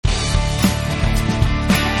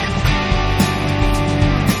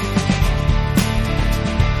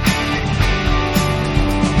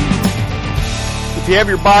you have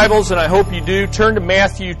your Bibles, and I hope you do, turn to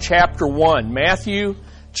Matthew chapter 1. Matthew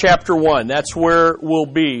chapter 1. That's where we'll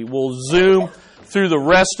be. We'll zoom through the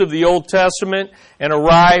rest of the Old Testament and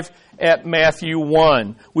arrive at Matthew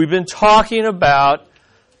 1. We've been talking about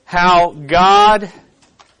how God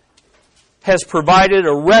has provided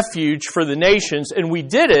a refuge for the nations, and we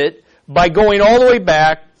did it by going all the way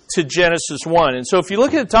back to Genesis 1. And so if you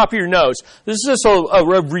look at the top of your notes, this is just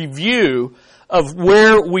a review of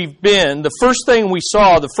where we've been. The first thing we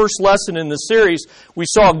saw, the first lesson in the series, we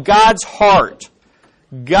saw God's heart.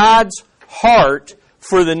 God's heart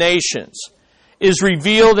for the nations is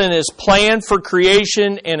revealed in His plan for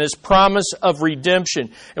creation and His promise of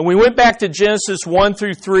redemption. And we went back to Genesis 1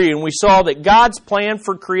 through 3, and we saw that God's plan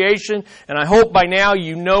for creation, and I hope by now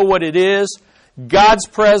you know what it is, God's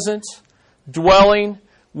presence, dwelling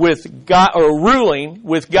with God, or ruling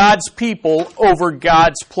with God's people over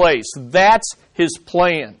God's place. That's His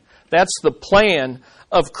plan. That's the plan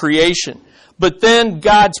of creation. But then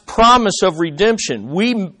God's promise of redemption.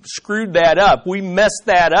 We screwed that up. We messed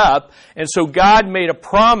that up. And so God made a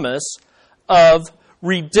promise of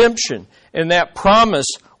redemption. And that promise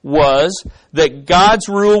was that God's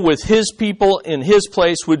rule with His people in His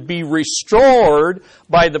place would be restored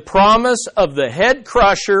by the promise of the head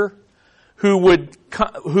crusher who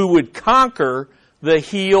would conquer the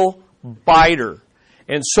heel biter.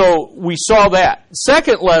 And so we saw that.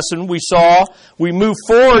 Second lesson we moved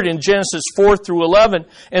forward in Genesis 4 through 11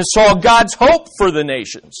 and saw God's hope for the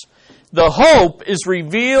nations. The hope is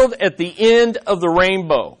revealed at the end of the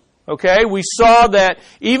rainbow. Okay? We saw that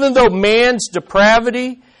even though man's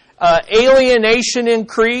depravity, alienation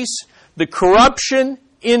increased, the corruption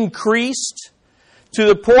increased, to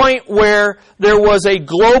the point where there was a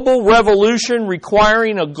global revolution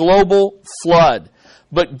requiring a global flood.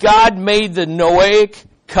 But God made the Noahic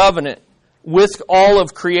covenant with all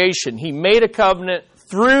of creation. He made a covenant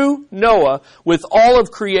through Noah with all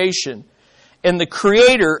of creation. And the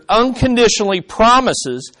Creator unconditionally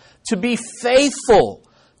promises to be faithful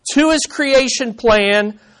to His creation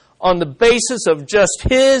plan on the basis of just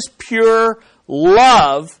His pure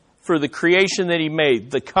love for the creation that He made,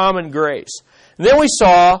 the common grace. And then we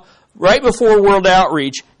saw, right before World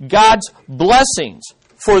Outreach, God's blessings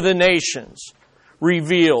for the nations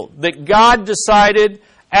revealed. That God decided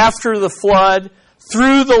after the flood,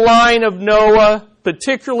 through the line of Noah,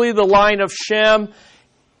 particularly the line of Shem,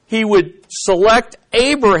 He would select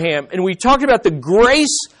Abraham. And we talked about the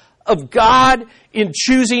grace of God in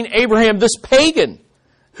choosing Abraham, this pagan,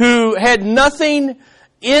 who had nothing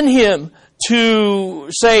in him to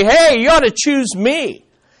say, hey, you ought to choose me.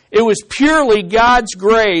 It was purely God's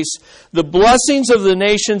grace. The blessings of the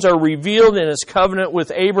nations are revealed in His covenant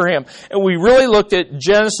with Abraham. And we really looked at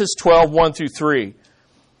Genesis 12, 1 through 3.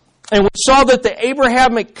 And we saw that the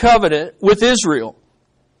Abrahamic covenant with Israel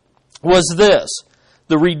was this.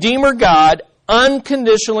 The Redeemer God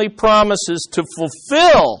unconditionally promises to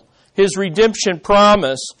fulfill His redemption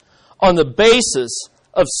promise on the basis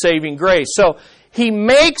of saving grace. So He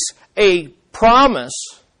makes a promise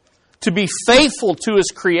to be faithful to His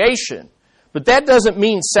creation. But that doesn't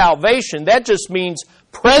mean salvation. That just means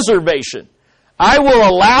preservation. I will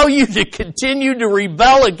allow you to continue to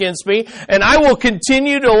rebel against me, and I will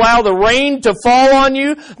continue to allow the rain to fall on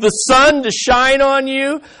you, the sun to shine on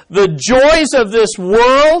you, the joys of this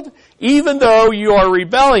world, even though you are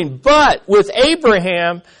rebelling. But with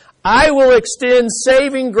Abraham, I will extend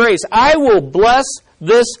saving grace. I will bless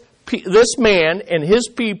this man and his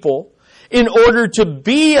people in order to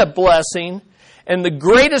be a blessing. And the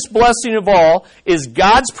greatest blessing of all is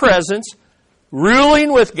God's presence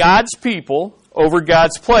ruling with God's people over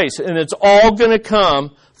God's place. And it's all going to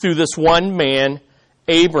come through this one man,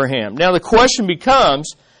 Abraham. Now the question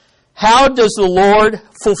becomes, how does the Lord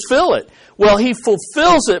fulfill it? Well, He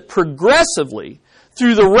fulfills it progressively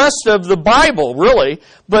through the rest of the Bible, really.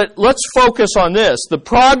 But let's focus on this. The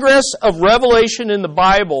progress of revelation in the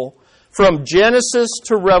Bible from Genesis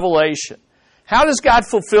to Revelation. How does God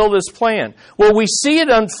fulfill this plan? Well, we see it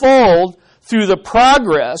unfold through the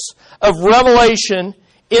progress of revelation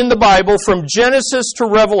in the Bible from Genesis to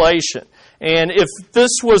Revelation. And if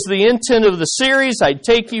this was the intent of the series, I'd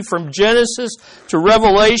take you from Genesis to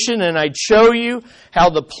Revelation and I'd show you how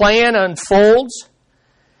the plan unfolds.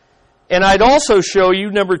 And I'd also show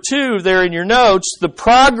you, number 2, there in your notes, the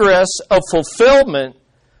progress of fulfillment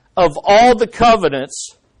of all the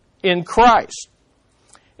covenants in Christ.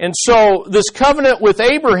 And so this covenant with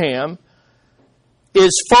Abraham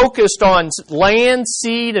is focused on land,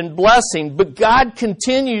 seed, and blessing, but God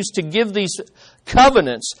continues to give these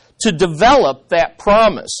covenants to develop that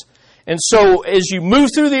promise. And so as you move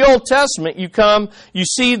through the Old Testament, you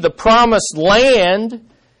see the promised land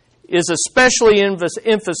is especially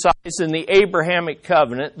emphasized in the Abrahamic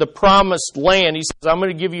covenant, the promised land. He says, I'm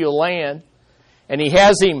going to give you a land. And he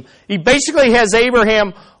basically has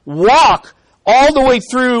Abraham walk all the way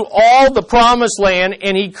through all the promised land,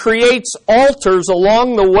 and he creates altars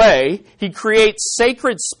along the way. He creates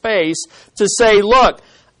sacred space to say, look,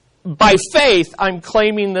 by faith, I'm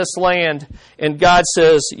claiming this land. And God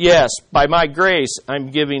says, yes, by my grace,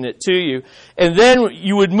 I'm giving it to you. And then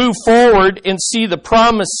you would move forward and see the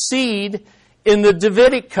promised seed in the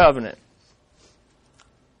Davidic covenant.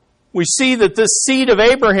 We see that this seed of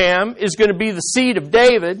Abraham is going to be the seed of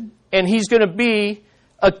David, and he's going to be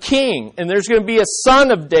a king. And there's going to be a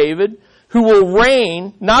son of David who will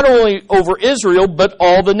reign not only over Israel, but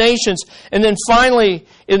all the nations. And then finally,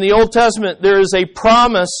 in the Old Testament, there is a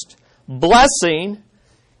promised blessing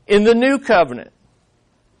in the New Covenant.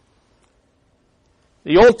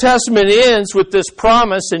 The Old Testament ends with this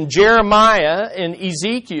promise in Jeremiah and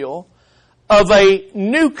Ezekiel of a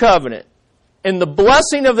new covenant. And the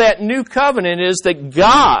blessing of that new covenant is that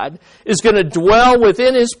God is going to dwell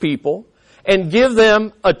within His people and give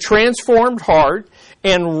them a transformed heart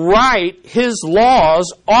and write His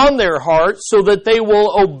laws on their heart so that they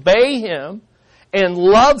will obey Him and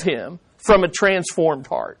love Him from a transformed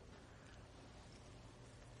heart.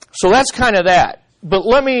 So that's kind of that. But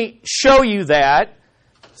let me show you that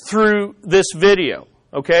through this video.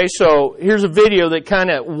 Okay, so here's a video that kind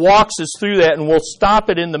of walks us through that, and we'll stop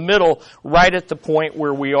it in the middle right at the point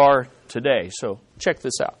where we are today. So check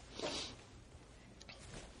this out.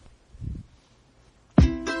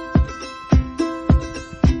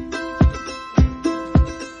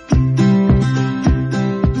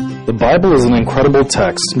 The Bible is an incredible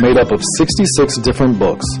text made up of 66 different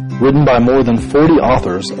books, written by more than 40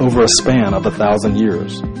 authors over a span of 1,000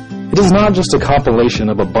 years. It is not just a compilation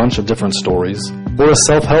of a bunch of different stories, or a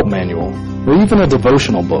self-help manual, or even a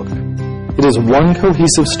devotional book. It is one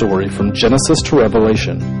cohesive story from Genesis to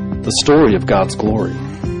Revelation, the story of God's glory.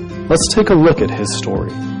 Let's take a look at His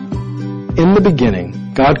story. In the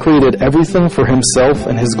beginning, God created everything for Himself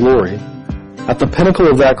and His glory. At the pinnacle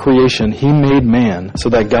of that creation, He made man so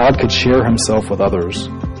that God could share Himself with others.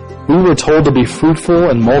 We were told to be fruitful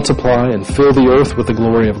and multiply and fill the earth with the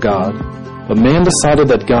glory of God. But man decided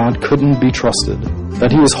that God couldn't be trusted,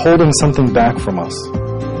 that He was holding something back from us.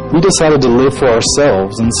 We decided to live for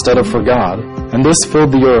ourselves instead of for God, and this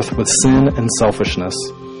filled the earth with sin and selfishness.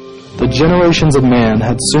 The generations of man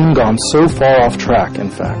had soon gone so far off track, in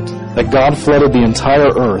fact, that God flooded the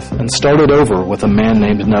entire earth and started over with a man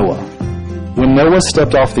named Noah. When Noah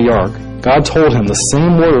stepped off the ark, God told him the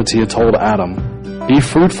same words He had told Adam, "Be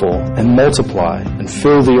fruitful and multiply and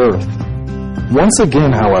fill the earth." Once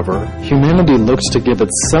again, however, humanity looks to give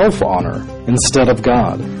itself honor instead of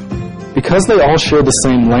God. Because they all shared the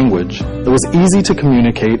same language, it was easy to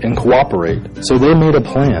communicate and cooperate, so they made a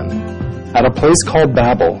plan. At a place called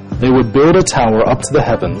Babel, they would build a tower up to the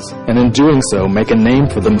heavens, and in doing so, make a name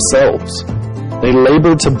for themselves. They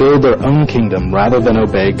labored to build their own kingdom rather than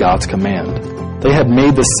obey God's command. They had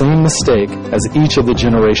made the same mistake as each of the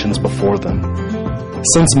generations before them.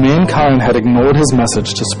 Since mankind had ignored His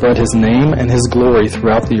message to spread His name and His glory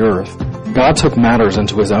throughout the earth, God took matters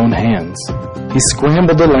into His own hands. He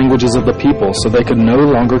scrambled the languages of the people so they could no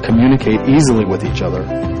longer communicate easily with each other.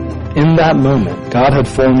 In that moment, God had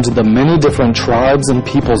formed the many different tribes and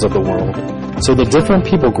peoples of the world, so the different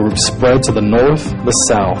people groups spread to the north, the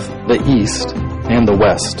south, the east, and the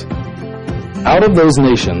west. Out of those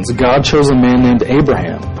nations, God chose a man named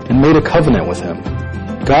Abraham and made a covenant with him.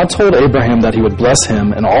 God told Abraham that He would bless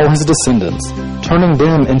him and all his descendants, turning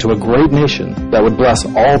them into a great nation that would bless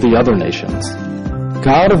all the other nations.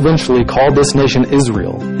 God eventually called this nation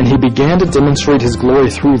Israel, and He began to demonstrate His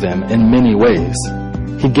glory through them in many ways.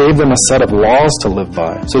 He gave them a set of laws to live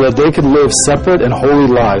by, so that they could live separate and holy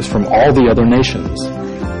lives from all the other nations.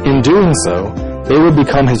 In doing so, they would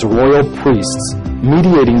become His royal priests,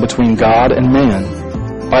 mediating between God and man.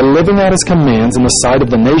 By living out His commands in the sight of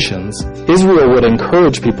the nations, Israel would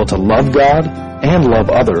encourage people to love God and love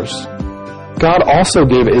others. God also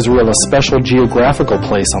gave Israel a special geographical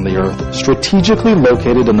place on the earth, strategically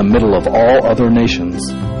located in the middle of all other nations.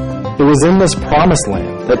 It was in this promised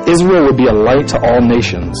land that Israel would be a light to all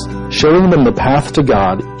nations, showing them the path to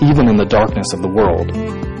God even in the darkness of the world.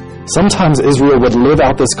 Sometimes Israel would live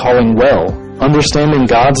out this calling well, understanding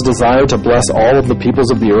God's desire to bless all of the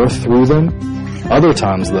peoples of the earth through them. Other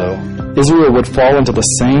times, though, Israel would fall into the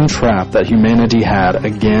same trap that humanity had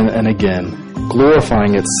again and again,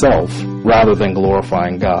 glorifying itself rather than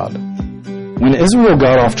glorifying God. When Israel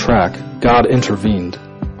got off track, God intervened.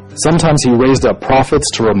 Sometimes he raised up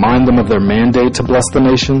prophets to remind them of their mandate to bless the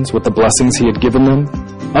nations with the blessings he had given them.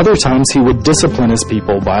 Other times he would discipline his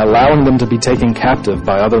people by allowing them to be taken captive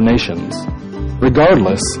by other nations.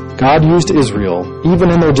 Regardless, God used Israel,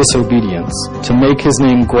 even in their disobedience, to make his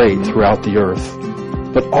name great throughout the earth.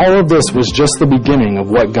 But all of this was just the beginning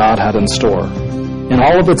of what God had in store. In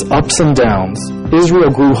all of its ups and downs,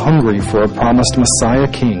 Israel grew hungry for a promised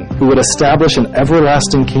Messiah king who would establish an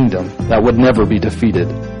everlasting kingdom that would never be defeated.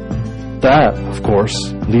 That, of course,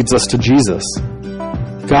 leads us to Jesus.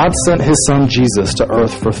 God sent his son Jesus to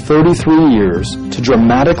earth for 33 years to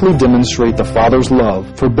dramatically demonstrate the Father's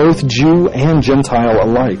love for both Jew and Gentile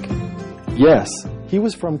alike. Yes, he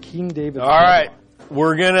was from King David's All right.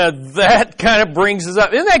 That kind of brings us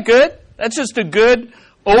up. Isn't that good? That's just a good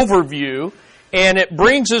overview. And it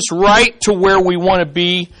brings us right to where we want to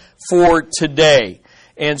be for today.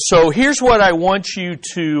 And so here's what I want you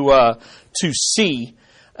to see.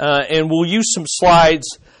 And we'll use some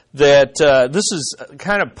slides that this is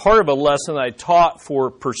kind of part of a lesson I taught for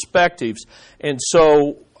perspectives. And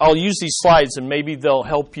so I'll use these slides and maybe they'll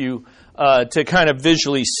help you to kind of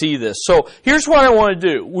visually see this. So here's what I want to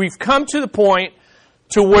do. We've come to the point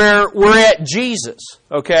to where we're at Jesus,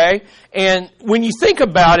 okay? And when you think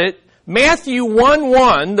about it, Matthew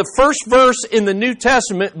 1:1, the first verse in the New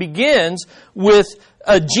Testament, begins with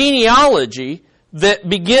a genealogy that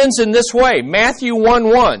begins in this way. Matthew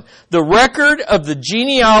 1:1, the record of the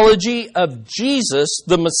genealogy of Jesus,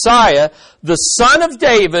 the Messiah, the son of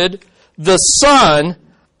David, the son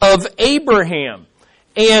of Abraham.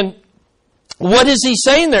 And what is he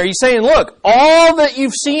saying there? He's saying, look, all that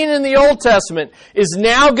you've seen in the Old Testament is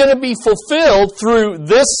now going to be fulfilled through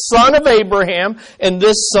this son of Abraham and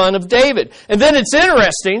this son of David. And then it's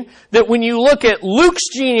interesting that when you look at Luke's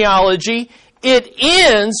genealogy, it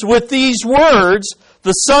ends with these words,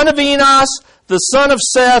 the son of Enos, the son of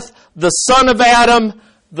Seth, the son of Adam,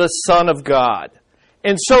 the son of God.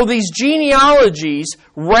 And so these genealogies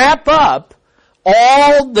wrap up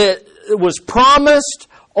all that was promised,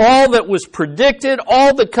 all that was predicted,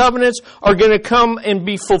 all the covenants are going to come and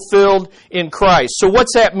be fulfilled in Christ. So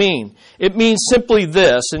what's that mean? It means simply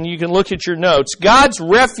this, and you can look at your notes. God's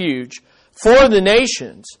refuge for the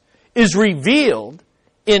nations is revealed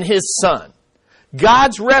in His Son.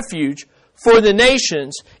 God's refuge for the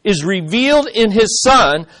nations is revealed in His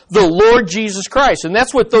Son, the Lord Jesus Christ. And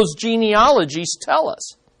that's what those genealogies tell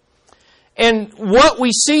us. And what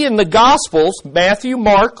we see in the Gospels, Matthew,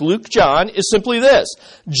 Mark, Luke, John, is simply this.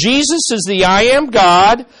 Jesus is the I am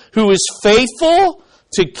God who is faithful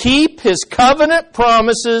to keep His covenant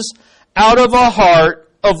promises out of a heart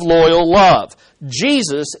of loyal love.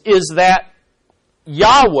 Jesus is that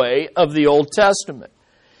Yahweh of the Old Testament.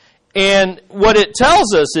 And what it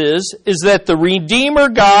tells us is that the Redeemer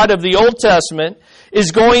God of the Old Testament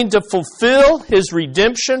is going to fulfill His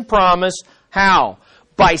redemption promise. How?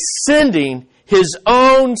 By sending His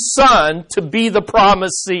own Son to be the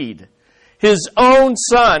promised seed. His own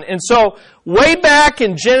Son. And so, way back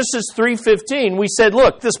in Genesis 3:15, we said,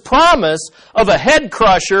 look, this promise of a head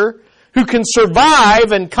crusher who can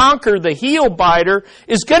survive and conquer the heel biter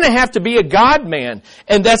is going to have to be a God-man.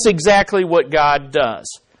 And that's exactly what God does.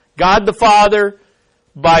 God the Father,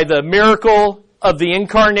 by the miracle of the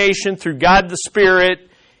incarnation through God the Spirit,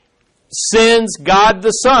 sends God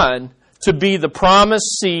the Son to be the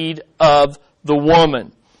promised seed of the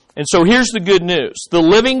woman. And so here's the good news. The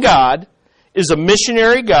living God is a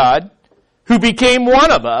missionary God who became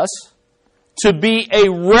one of us to be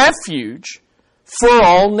a refuge for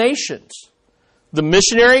all nations. The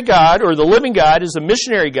missionary God, or the living God, is a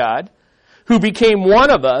missionary God who became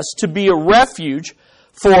one of us to be a refuge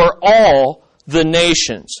for all the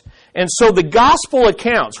nations. And so the gospel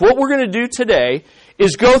accounts, what we're going to do today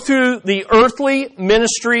is go through the earthly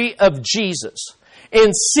ministry of Jesus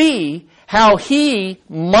and see how He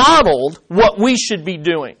modeled what we should be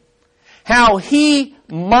doing. How He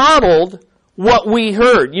modeled what we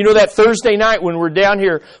heard. You know, that Thursday night when we're down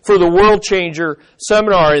here for the World Changer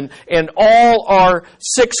seminar and all our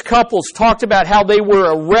 6 couples talked about how they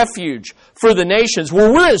were a refuge for the nations.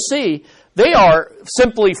 Well, we're going to see they are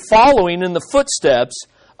simply following in the footsteps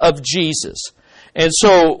of Jesus. And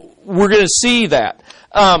so we're going to see that.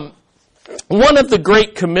 One of the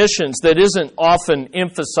great commissions that isn't often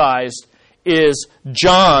emphasized is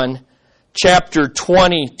John chapter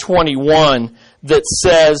 20:21 that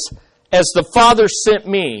says, as the Father sent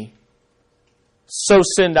me, so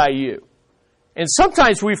send I you. And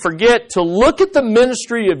sometimes we forget to look at the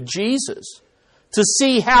ministry of Jesus to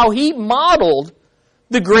see how He modeled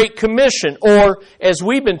the Great Commission, or as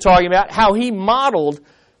we've been talking about, how He modeled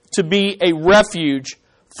to be a refuge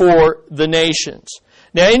for the nations.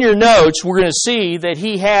 Now, in your notes, we're going to see that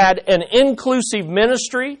he had an inclusive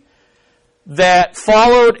ministry that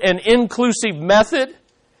followed an inclusive method,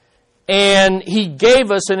 and he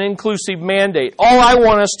gave us an inclusive mandate. All I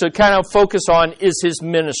want us to kind of focus on is his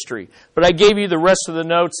ministry. But I gave you the rest of the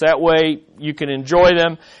notes. That way you can enjoy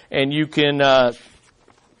them and you can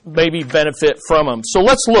maybe benefit from them. So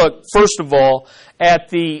let's look, first of all, at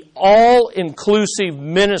the all-inclusive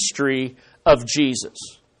ministry of Jesus.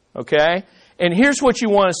 Okay? And here's what you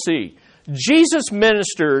want to see. Jesus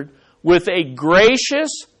ministered with a gracious,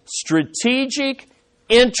 strategic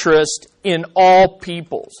interest in all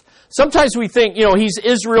peoples. Sometimes we think, he's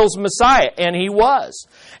Israel's Messiah, and he was.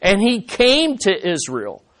 And he came to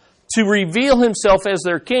Israel to reveal himself as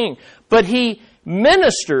their king. But he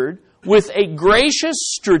ministered with a gracious,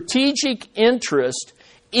 strategic interest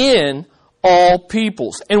in all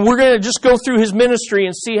peoples. And we're going to just go through his ministry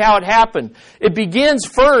and see how it happened. It begins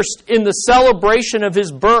first in the celebration of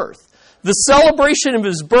his birth. The celebration of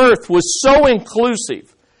his birth was so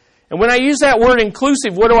inclusive. And when I use that word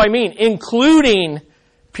inclusive, what do I mean? Including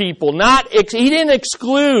people. He didn't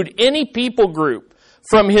exclude any people group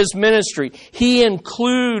from his ministry. He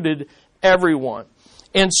included everyone.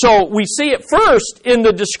 And so we see it first in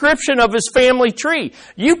the description of his family tree.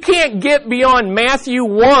 You can't get beyond Matthew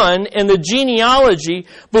 1 and the genealogy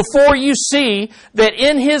before you see that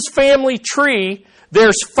in his family tree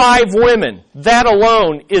there's 5 women. That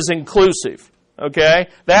alone is inclusive. Okay?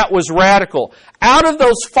 That was radical. Out of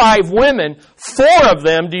those 5 women, 4 of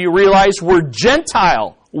them, do you realize, were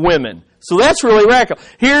Gentile women. So that's really radical.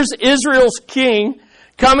 Here's Israel's king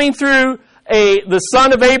coming through the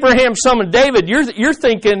son of Abraham, son of David. You're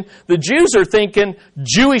thinking, the Jews are thinking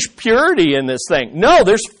Jewish purity in this thing. No,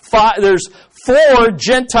 there's 4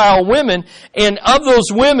 Gentile women, and of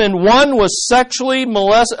those women, one was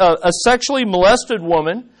a sexually molested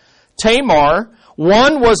woman, Tamar.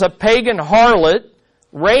 One was a pagan harlot,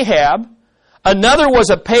 Rahab. Another was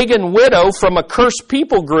a pagan widow from a cursed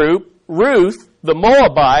people group, Ruth, the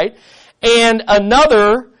Moabite. And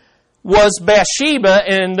another was Bathsheba,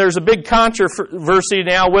 and there's a big controversy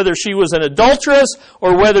now whether she was an adulteress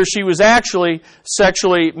or whether she was actually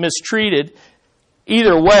sexually mistreated.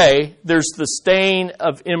 Either way, there's the stain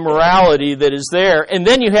of immorality that is there. And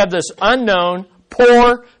then you have this unknown,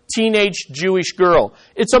 poor, teenage Jewish girl.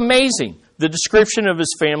 It's amazing, the description of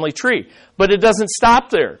his family tree. But it doesn't stop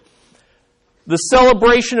there. The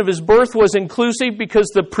celebration of his birth was inclusive because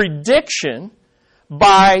the prediction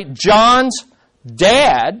by John's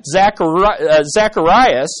dad,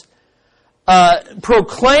 Zacharias,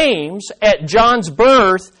 proclaims at John's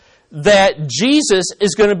birth that Jesus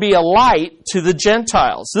is going to be a light to the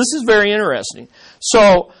Gentiles. This is very interesting.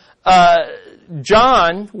 So,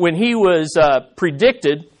 John, when he was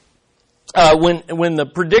predicted, when the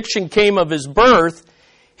prediction came of his birth,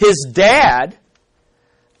 his dad,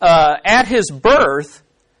 at his birth,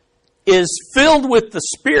 is filled with the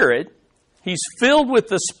Spirit. He's filled with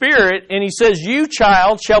the Spirit, and he says, "You,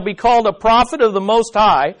 child, shall be called a prophet of the Most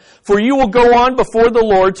High, for you will go on before the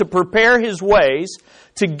Lord to prepare His ways,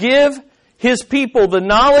 to give His people the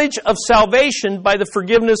knowledge of salvation by the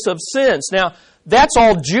forgiveness of sins." Now, that's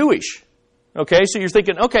all Jewish. Okay, so you're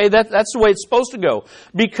thinking, okay, that's the way it's supposed to go.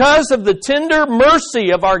 Because of the tender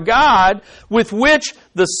mercy of our God, with which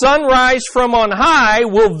the sunrise from on high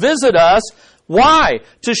will visit us. Why?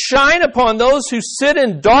 To shine upon those who sit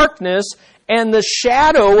in darkness and the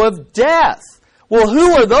shadow of death. Well,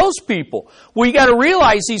 who are those people? Well, you got to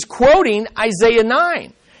realize he's quoting Isaiah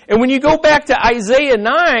 9. And when you go back to Isaiah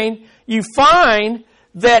 9, you find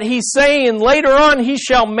that he's saying later on, he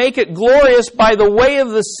shall make it glorious by the way of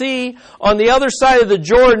the sea on the other side of the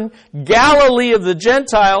Jordan, Galilee of the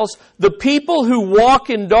Gentiles. The people who walk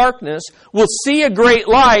in darkness will see a great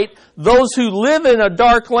light. Those who live in a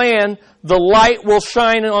dark land, the light will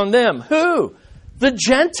shine on them. Who? The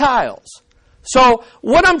Gentiles. So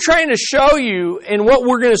what I'm trying to show you, and what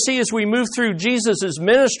we're going to see as we move through Jesus'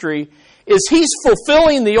 ministry, is he's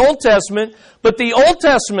fulfilling the Old Testament, but the Old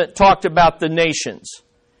Testament talked about the nations.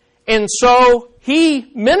 And so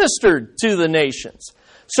he ministered to the nations.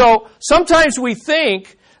 So sometimes we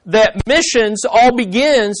think that missions all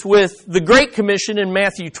begins with the Great Commission in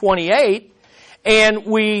Matthew 28, and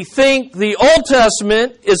we think the Old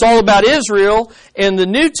Testament is all about Israel, and the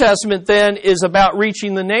New Testament then is about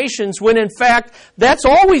reaching the nations, when in fact, that's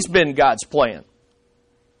always been God's plan.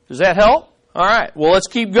 Does that help? All right, well, let's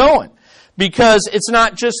keep going. Because it's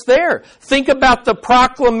not just there. Think about the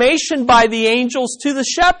proclamation by the angels to the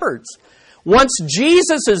shepherds. Once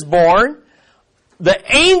Jesus is born, the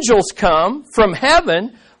angels come from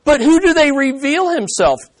heaven But who do they reveal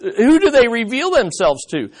themselves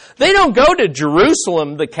to? They don't go to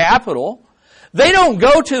Jerusalem, the capital. They don't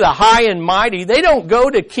go to the high and mighty. They don't go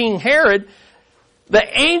to King Herod. The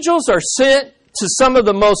angels are sent to some of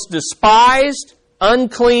the most despised,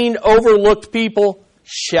 unclean, overlooked people,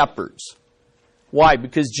 shepherds. Why?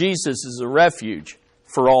 Because Jesus is a refuge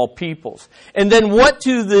for all peoples. And then what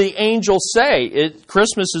do the angels say?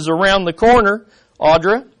 Christmas is around the corner,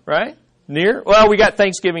 Audra, right? Near? Well, we got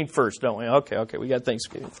Thanksgiving first, don't we? Okay, we got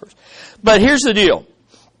Thanksgiving first. But here's the deal.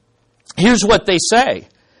 Here's what they say.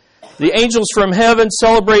 The angels from heaven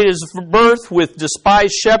celebrate his birth with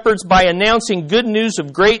despised shepherds by announcing good news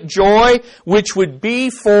of great joy, which would be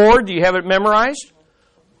for, do you have it memorized?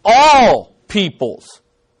 All peoples.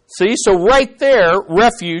 See, so right there,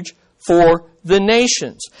 refuge for the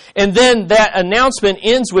nations. And then that announcement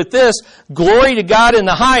ends with this, glory to God in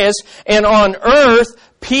the highest, and on earth,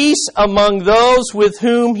 peace among those with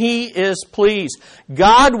whom He is pleased.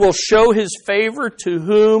 God will show His favor to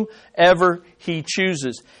whomever He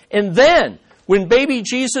chooses. And then, when baby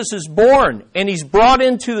Jesus is born and He's brought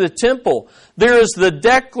into the temple, there is the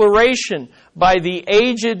declaration by the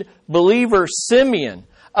aged believer Simeon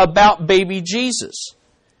about baby Jesus.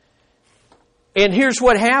 And here's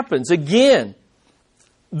what happens. Again,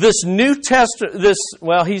 this New Testament,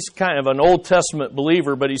 he's kind of an Old Testament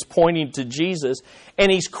believer, but he's pointing to Jesus. And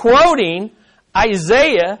he's quoting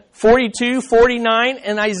Isaiah 42, 49,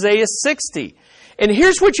 and Isaiah 60. And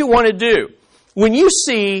here's what you want to do. When you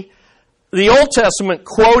see the Old Testament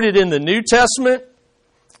quoted in the New Testament,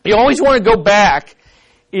 you always want to go back,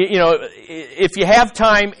 if you have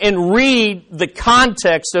time, and read the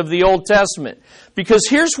context of the Old Testament. Because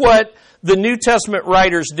here's what the New Testament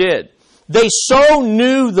writers did. They so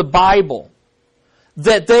knew the Bible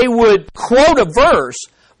that they would quote a verse,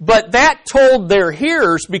 but that told their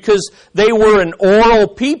hearers, because they were an oral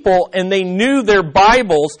people and they knew their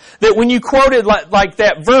Bibles, that when you quoted like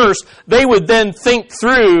that verse, they would then think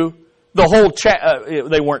through the whole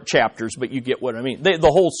they weren't chapters, but you get what I mean.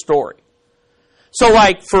 The whole story. So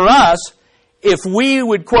like for us, if we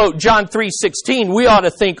would quote John 3:16, we ought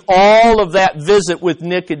to think all of that visit with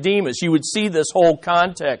Nicodemus. You would see this whole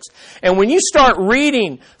context. And when you start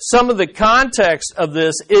reading some of the context of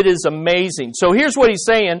this, it is amazing. So here's what he's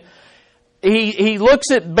saying. He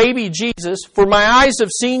looks at baby Jesus. For my eyes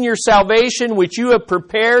have seen your salvation, which you have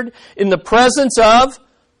prepared in the presence of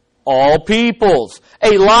all peoples.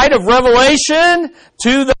 A light of revelation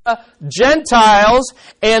to the Gentiles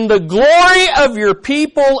and the glory of your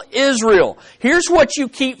people Israel. Here's what you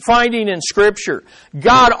keep finding in Scripture.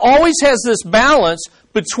 God always has this balance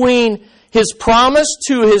between His promise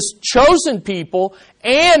to His chosen people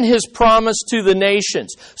and His promise to the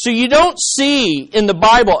nations. So you don't see in the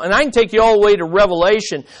Bible, and I can take you all the way to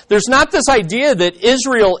Revelation, there's not this idea that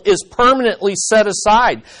Israel is permanently set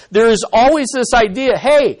aside. There is always this idea,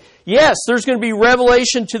 hey, yes, there's going to be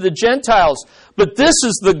revelation to the Gentiles, but this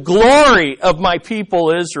is the glory of my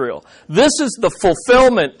people Israel. This is the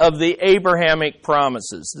fulfillment of the Abrahamic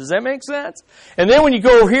promises. Does that make sense? And then when you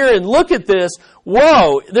go over here and look at this,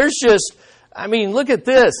 whoa, look at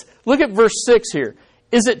this. Look at verse 6 here.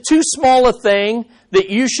 Is it too small a thing that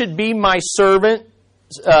you should be my servant,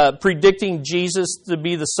 predicting Jesus to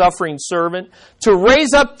be the suffering servant, to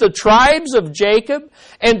raise up the tribes of Jacob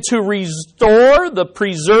and to restore the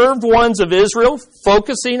preserved ones of Israel,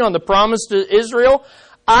 focusing on the promise to Israel?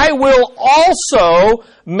 I will also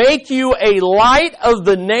make you a light of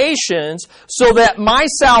the nations so that my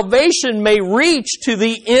salvation may reach to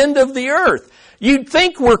the end of the earth. You'd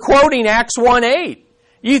think we're quoting Acts 1:8.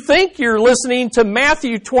 You think you're listening to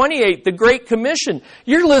Matthew 28, the Great Commission.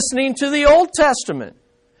 You're listening to the Old Testament.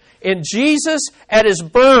 And Jesus, at His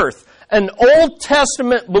birth, an Old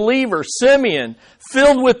Testament believer, Simeon,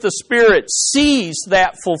 filled with the Spirit, sees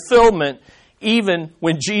that fulfillment even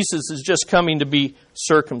when Jesus is just coming to be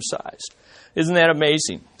circumcised. Isn't that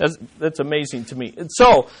amazing? That's amazing to me.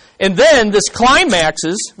 And then this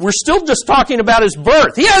climaxes, we're still just talking about His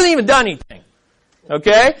birth. He hasn't even done anything.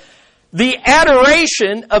 Okay? The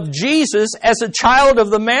adoration of Jesus as a child of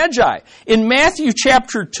the Magi. In Matthew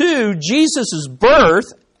chapter 2, Jesus' birth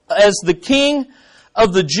as the King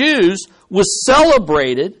of the Jews was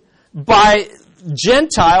celebrated by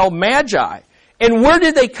Gentile Magi. And where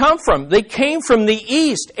did they come from? They came from the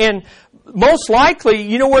east. And most likely,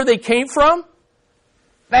 you know where they came from?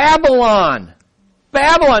 Babylon.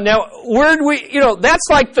 Babylon. Now, that's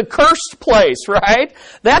like the cursed place, right?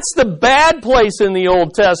 That's the bad place in the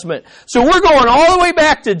Old Testament. So we're going all the way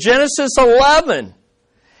back to Genesis 11.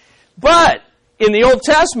 But in the Old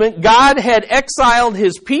Testament, God had exiled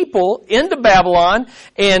His people into Babylon,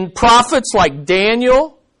 and prophets like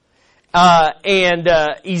Daniel, and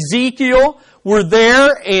Ezekiel were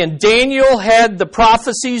there, and Daniel had the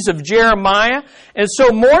prophecies of Jeremiah. And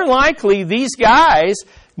so more likely these guys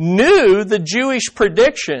knew the Jewish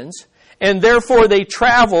predictions, and therefore they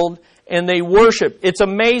traveled and they worshiped. It's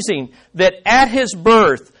amazing that at his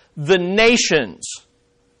birth, the nations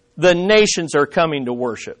are coming to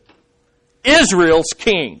worship. Israel's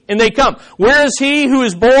king. And they come. Where is he who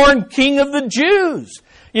is born King of the Jews?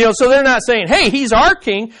 So they're not saying, hey, he's our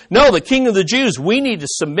king. No, the King of the Jews. We need to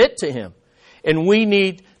submit to him. And we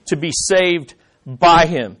need to be saved by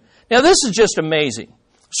him. Now, this is just amazing.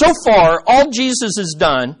 So far, all Jesus has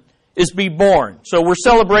done is be born. So we're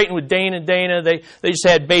celebrating with Dane and Dana. They just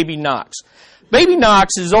had baby Knox. Baby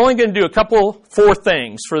Knox is only going to do four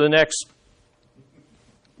things for the next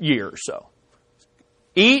year or so.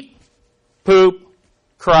 Eat, poop,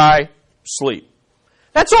 cry, sleep.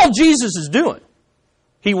 That's all Jesus is doing.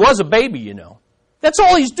 He was a baby, That's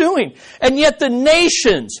all he's doing. And yet the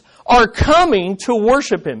nations are coming to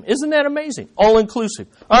worship him. Isn't that amazing? All inclusive.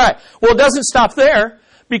 All right. Well, it doesn't stop there,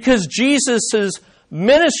 because Jesus'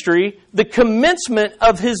 ministry, the commencement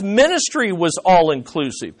of his ministry was all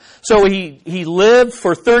inclusive. So he lived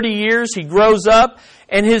for 30 years, he grows up,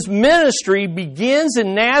 and his ministry begins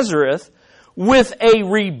in Nazareth with a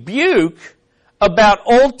rebuke about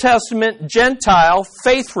Old Testament Gentile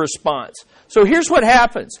faith response. So here's what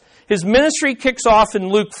happens. His ministry kicks off in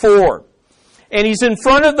Luke 4, and he's in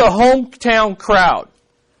front of the hometown crowd.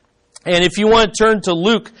 And if you want to turn to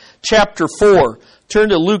Luke chapter 4, turn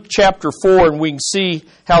to Luke chapter 4, and we can see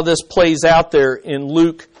how this plays out there in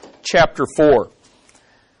Luke chapter 4.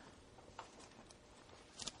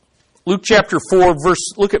 Luke chapter 4,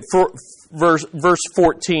 look at verse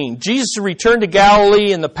 14. Jesus returned to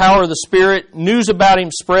Galilee in the power of the Spirit. News about him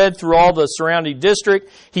spread through all the surrounding district.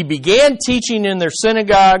 He began teaching in their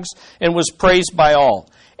synagogues and was praised by all.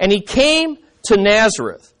 And he came to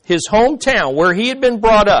Nazareth, his hometown, where he had been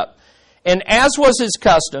brought up. And as was his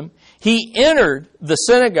custom, he entered the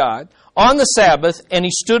synagogue on the Sabbath, and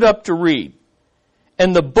he stood up to read.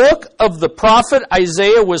 And the book of the prophet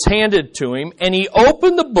Isaiah was handed to him, and he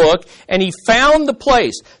opened the book, and he found the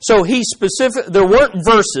place. So there weren't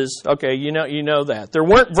verses, okay, you know that. There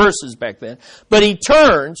weren't verses back then. But he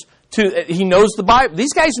knows the Bible.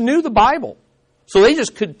 These guys knew the Bible. So they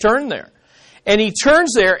just could turn there. And he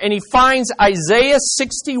turns there and he finds Isaiah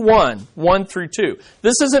 61, 1 through 2.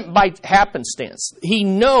 This isn't by happenstance. He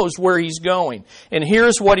knows where he's going. And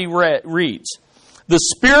here's what he reads. The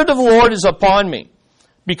Spirit of the Lord is upon me,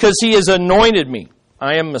 because he has anointed me,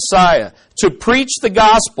 I am Messiah, to preach the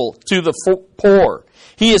gospel to the poor.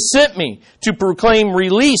 He has sent me to proclaim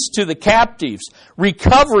release to the captives,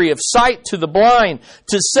 recovery of sight to the blind,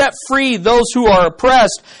 to set free those who are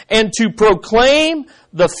oppressed, and to proclaim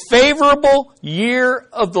the favorable year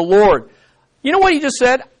of the Lord. You know what he just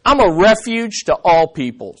said? I'm a refuge to all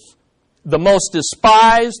peoples. The most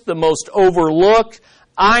despised, the most overlooked,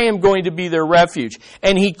 I am going to be their refuge.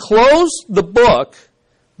 And he closed the book,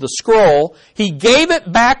 the scroll, he gave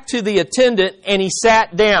it back to the attendant, and he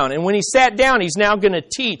sat down. And when he sat down, he's now going to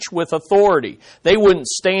teach with authority. They wouldn't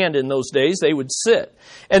stand in those days, they would sit.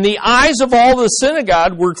 And the eyes of all the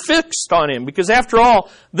synagogue were fixed on him, because after all,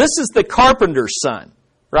 this is the carpenter's son,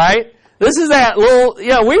 right? This is that little,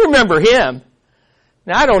 we remember him.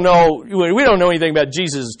 Now, I don't know, we don't know anything about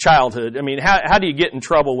Jesus' childhood. I mean, how do you get in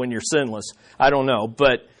trouble when you're sinless? I don't know,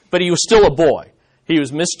 but he was still a boy. He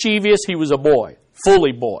was mischievous, he was a boy.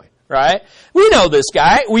 Fully boy, right? We know this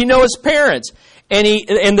guy. We know his parents. And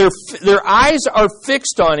their eyes are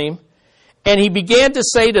fixed on him. And he began to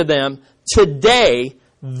say to them, today,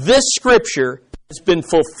 this scripture has been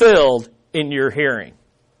fulfilled in your hearing.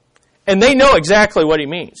 And they know exactly what he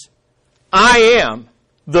means. I am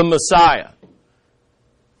the Messiah.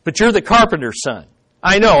 But you're the carpenter's son.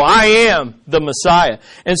 I know, I am the Messiah.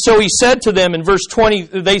 And so he said to them in verse 20,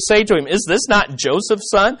 they say to him, is this not Joseph's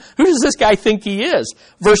son? Who does this guy think he is?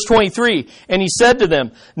 Verse 23, and he said to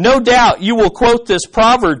them, no doubt you will quote this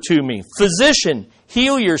proverb to me, physician,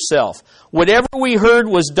 heal yourself. Whatever we heard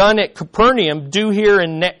was done at Capernaum, do here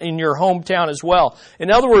in your hometown as well. In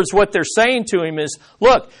other words, what they're saying to him is,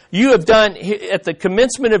 look, you have done, at the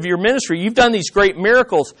commencement of your ministry, you've done these great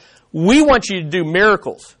miracles. We want you to do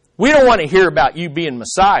miracles. We don't want to hear about you being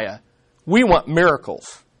Messiah. We want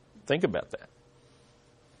miracles. Think about that.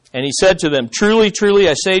 And he said to them, truly, truly,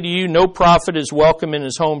 I say to you, no prophet is welcome in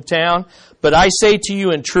his hometown. But I say to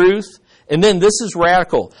you in truth, and then this is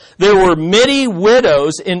radical, there were many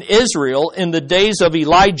widows in Israel in the days of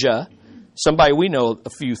Elijah. somebody we know a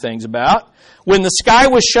few things about. When the sky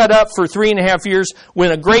was shut up for 3.5 years,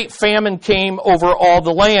 when a great famine came over all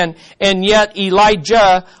the land, and yet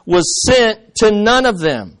Elijah was sent to none of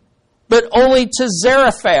them, but only to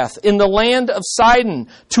Zarephath in the land of Sidon,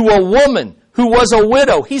 to a woman who was a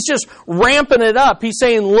widow. He's just ramping it up. He's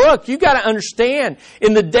saying, look, you got to understand,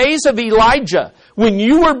 in the days of Elijah, when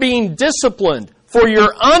you were being disciplined for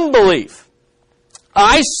your unbelief,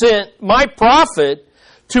 I sent my prophet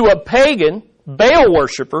to a pagan Baal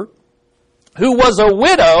worshiper who was a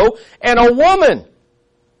widow and a woman.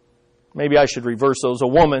 Maybe I should reverse those. A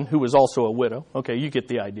woman who was also a widow. Okay, you get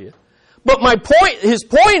the idea. But his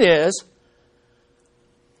point is,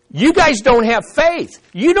 you guys don't have faith.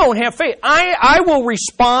 You don't have faith. I will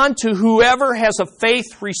respond to whoever has a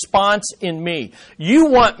faith response in me. You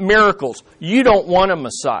want miracles. You don't want a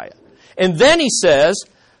Messiah. And then he says,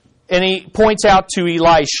 and he points out to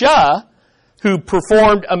Elisha, who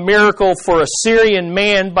performed a miracle for a Syrian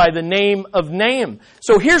man by the name of Naaman.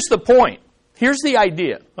 So here's the point. Here's the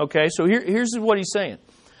idea. Okay, so here's what he's saying.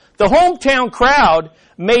 The hometown crowd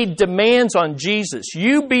made demands on Jesus.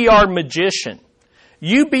 You be our magician.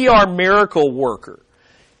 You be our miracle worker.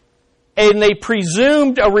 And they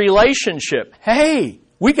presumed a relationship. Hey,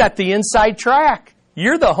 we got the inside track.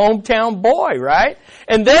 You're the hometown boy, right?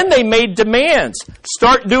 And then they made demands.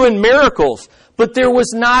 Start doing miracles. But there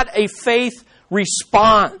was not a faith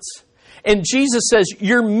response. And Jesus says,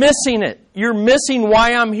 you're missing it. You're missing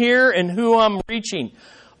why I'm here and who I'm reaching.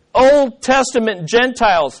 Old Testament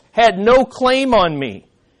Gentiles had no claim on me.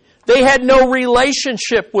 They had no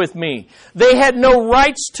relationship with me. They had no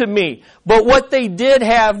rights to me. But what they did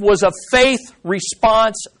have was a faith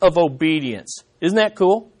response of obedience. Isn't that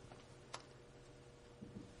cool?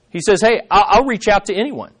 He says, hey, I'll reach out to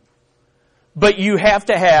anyone. But you have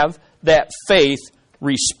to have that faith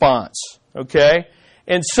response. Okay?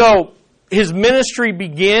 And so his ministry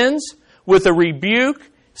begins with a rebuke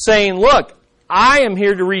saying, look, I am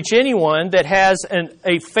here to reach anyone that has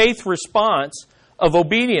a faith response of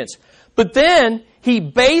obedience. But then he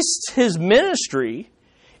based his ministry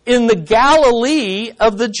in the Galilee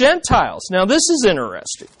of the Gentiles. Now this is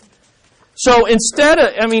interesting. So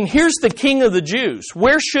here's the King of the Jews.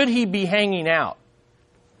 Where should he be hanging out?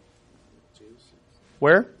 Jews.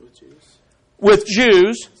 Where? With Jews. With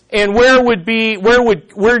Jews. And where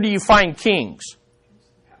do you find kings?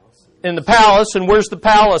 Palace. In the palace. And where's the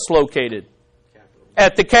palace located? Capital.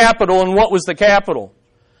 At the capital. And what was the capital?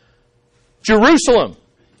 Jerusalem.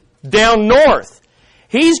 Down north.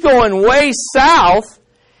 He's going way south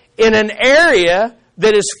in an area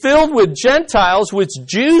that is filled with Gentiles, which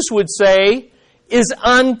Jews would say is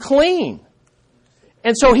unclean.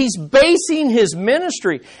 And so he's basing his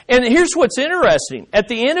ministry. And here's what's interesting. At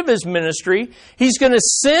the end of his ministry, he's going to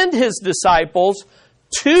send his disciples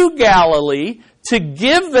to Galilee to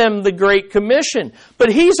give them the Great Commission.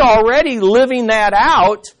 But he's already living that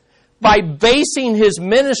out by basing his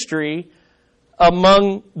ministry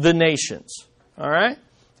among the nations. All right?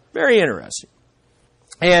 Very interesting.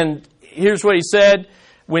 And here's what he said.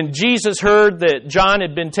 When Jesus heard that John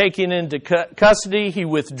had been taken into custody, he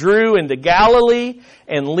withdrew into Galilee,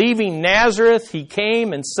 and leaving Nazareth, he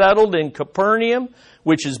came and settled in Capernaum,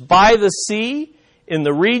 which is by the sea, in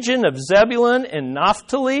the region of Zebulun and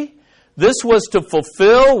Naphtali. This was to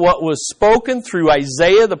fulfill what was spoken through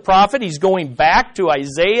Isaiah the prophet. He's going back to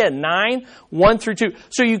Isaiah 9, 1 through 2.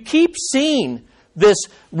 So you keep seeing this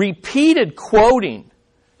repeated quoting,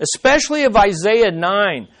 especially of Isaiah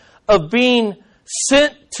 9, of being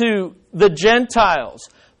sent to the Gentiles,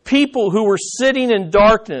 people who were sitting in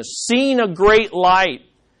darkness, seeing a great light.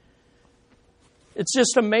 It's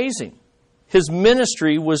just amazing. His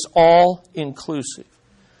ministry was all inclusive.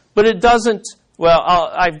 But it doesn't,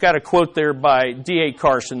 I've got a quote there by D.A.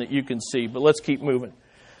 Carson that you can see, but let's keep moving.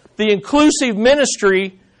 The inclusive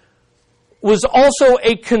ministry was also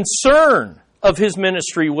a concern of his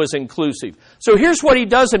ministry was inclusive. So here's what he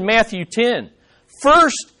does in Matthew 10.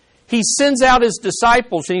 First, he sends out his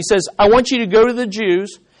disciples and he says, I want you to go to the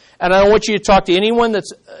Jews and I don't want you to talk to anyone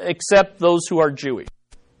except those who are Jewish.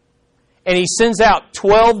 And he sends out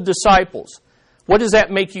 12 disciples. What does that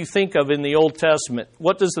make you think of in the Old Testament?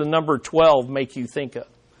 What does the number 12 make you think of?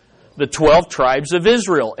 The 12 tribes of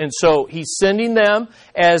Israel. And so he's sending them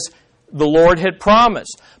as the Lord had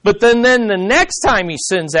promised. But then the next time he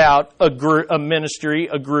sends out a group,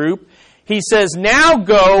 he says, now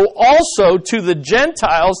go also to the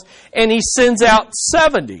Gentiles, and he sends out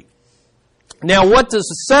 70. Now, what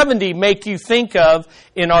does 70 make you think of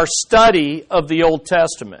in our study of the Old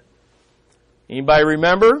Testament? Anybody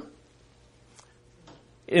remember?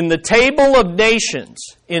 In the table of nations,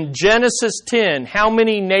 in Genesis 10, how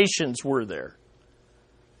many nations were there?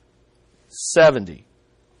 70.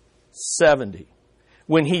 70.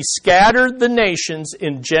 When he scattered the nations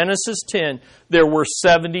in Genesis 10, there were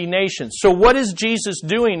 70 nations. So what is Jesus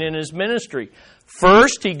doing in his ministry?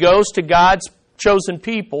 First, he goes to God's chosen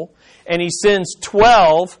people, and he sends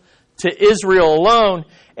 12 to Israel alone,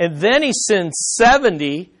 and then he sends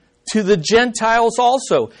 70 to the Gentiles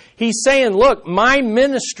also. He's saying, look, my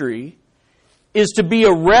ministry is to be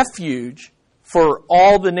a refuge for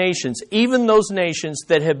all the nations, even those nations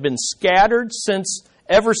that have been scattered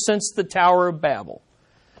ever since the Tower of Babel.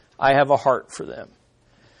 I have a heart for them.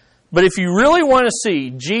 But if you really want to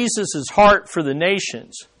see Jesus' heart for the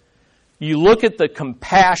nations, you look at the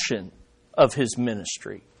compassion of his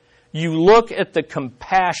ministry. You look at the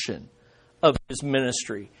compassion of his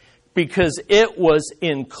ministry, because it was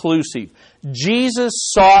inclusive. Jesus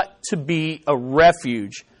sought to be a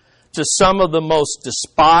refuge to some of the most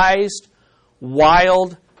despised,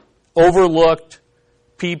 wild, overlooked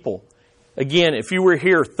people. Again, if you were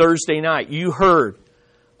here Thursday night, you heard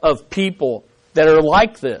of people that are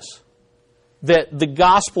like this, that the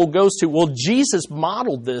gospel goes to. Well, Jesus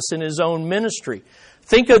modeled this in his own ministry.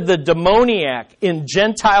 Think of the demoniac in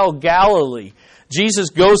Gentile Galilee. Jesus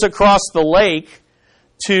goes across the lake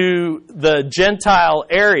to the Gentile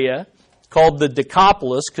area called the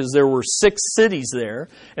Decapolis, because there were 6 cities there,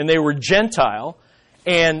 and they were Gentile.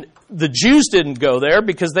 And the Jews didn't go there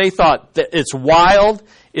because they thought that it's wild,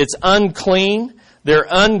 it's unclean, they're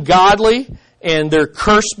ungodly, and they're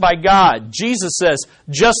cursed by God. Jesus says,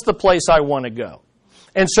 just the place I want to go.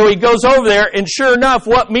 And so he goes over there, and sure enough,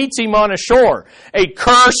 what meets him on a shore? A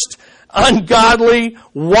cursed, ungodly,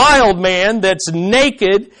 wild man that's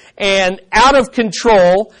naked and out of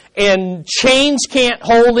control, and chains can't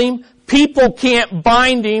hold him, people can't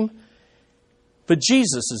bind him. But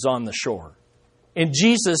Jesus is on the shore. And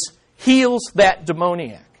Jesus heals that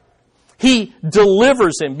demoniac. He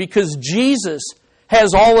delivers him because Jesus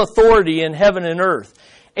has all authority in heaven and earth.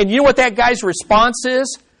 And you know what that guy's response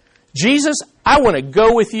is? Jesus, I want to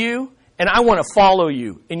go with you and I want to follow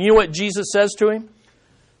you. And you know what Jesus says to him?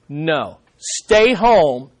 No. Stay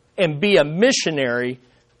home and be a missionary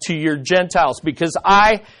to your Gentiles, because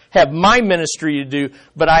I have my ministry to do,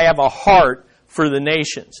 but I have a heart for the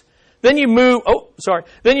nations. Then you move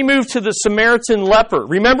to the Samaritan leper.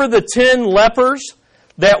 Remember the 10 lepers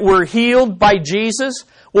that were healed by Jesus?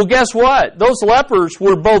 Well, guess what? Those lepers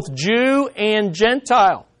were both Jew and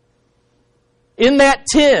Gentile. In that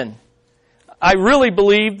 10, I really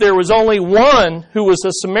believe there was only one who was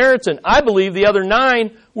a Samaritan. I believe the other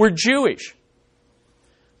 9 were Jewish.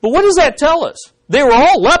 But what does that tell us? They were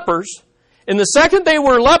all lepers. And the second they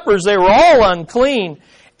were lepers, they were all unclean.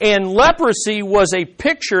 And leprosy was a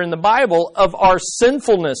picture in the Bible of our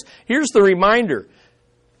sinfulness. Here's the reminder.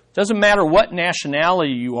 It doesn't matter what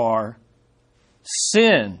nationality you are,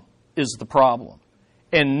 sin is the problem.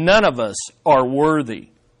 And none of us are worthy.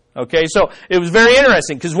 Okay, so it was very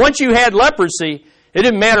interesting, because once you had leprosy, it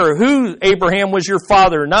didn't matter who Abraham was your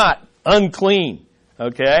father or not, unclean.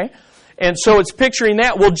 Okay? And so it's picturing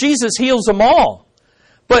that. Well, Jesus heals them all.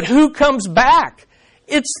 But who comes back?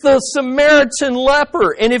 It's the Samaritan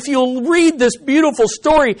leper. And if you'll read this beautiful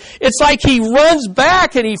story, it's like he runs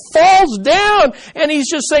back and he falls down and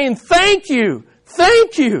he's just saying, thank you,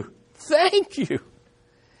 thank you, thank you.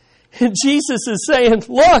 And Jesus is saying,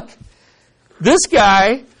 look, this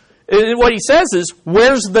guy, what he says is,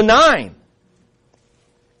 where's the 9?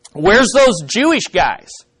 Where's those Jewish guys?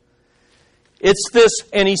 It's this,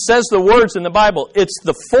 and he says the words in the Bible, it's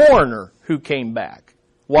the foreigner who came back.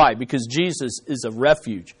 Why? Because Jesus is a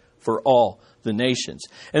refuge for all the nations.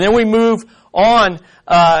 And then we move on,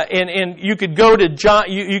 and you could go to John,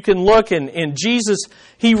 you can look, and Jesus,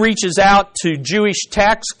 he reaches out to Jewish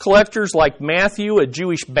tax collectors like Matthew, a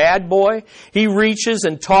Jewish bad boy. He reaches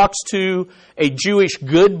and talks to a Jewish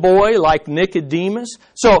good boy like Nicodemus.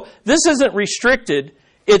 So this isn't restricted.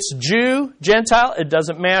 It's Jew, Gentile, it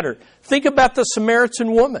doesn't matter. Think about the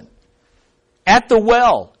Samaritan woman at the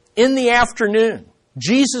well in the afternoon.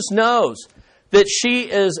 Jesus knows that she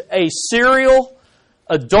is a serial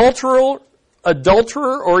adulterer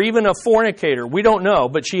or even a fornicator. We don't know,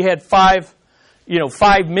 but she had 5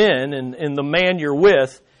 men, and the man you're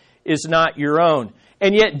with is not your own.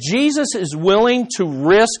 And yet Jesus is willing to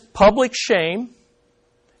risk public shame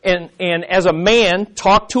and as a man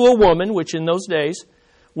talk to a woman, which in those days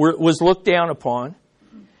was looked down upon.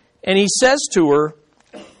 And he says to her,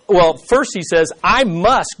 well, first he says, I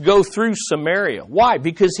must go through Samaria. Why?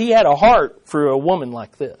 Because he had a heart for a woman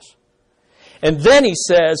like this. And then he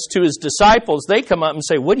says to his disciples, they come up and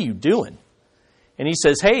say, what are you doing? And he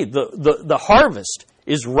says, hey, the harvest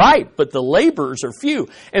is ripe, but the laborers are few.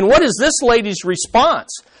 And what is this lady's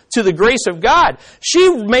response to the grace of God? She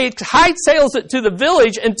hightails it to the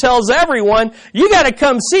village and tells everyone, you got to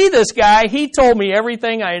come see this guy. He told me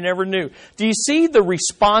everything I never knew. Do you see the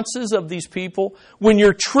responses of these people? When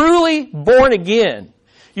you're truly born again,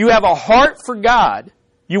 you have a heart for God.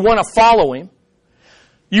 You want to follow Him.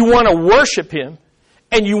 You want to worship Him.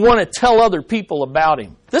 And you want to tell other people about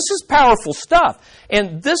Him. This is powerful stuff.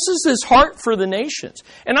 And this is His heart for the nations.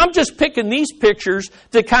 And I'm just picking these pictures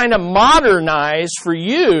to kind of modernize for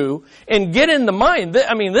you and get in the mind.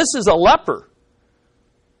 I mean, this is a leper.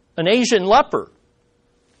 An Asian leper.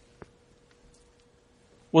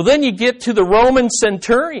 Well, then you get to the Roman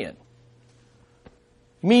centurion.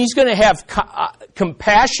 I mean, he's going to have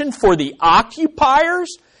compassion for the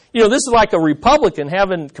occupiers. You know, this is like a Republican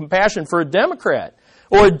having compassion for a Democrat.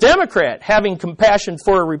 Or a Democrat having compassion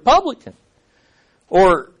for a Republican.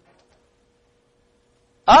 Or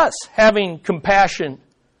us having compassion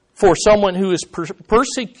for someone who is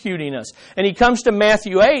persecuting us. And he comes to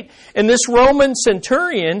Matthew 8, and this Roman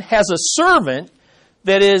centurion has a servant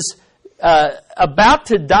that is about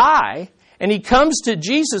to die, and he comes to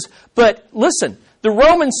Jesus. But listen, the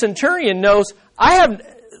Roman centurion knows,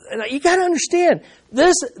 you got to understand,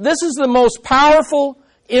 this is the most powerful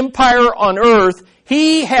empire on earth.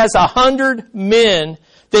 He has 100 men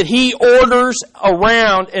that he orders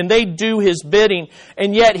around, and they do his bidding.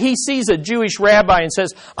 And yet he sees a Jewish rabbi and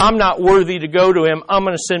says, I'm not worthy to go to him. I'm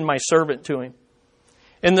going to send my servant to him.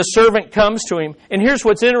 And the servant comes to him. And here's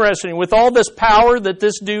what's interesting. With all this power that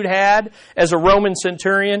this dude had as a Roman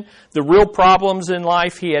centurion, the real problems in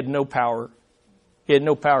life, he had no power. He had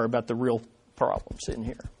no power about the real problems in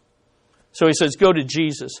here. So he says, go to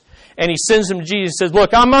Jesus. And he sends him to Jesus and says,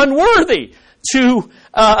 look, I'm unworthy to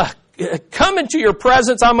come into your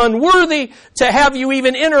presence. I'm unworthy to have you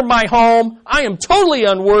even enter my home. I am totally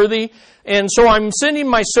unworthy. And so I'm sending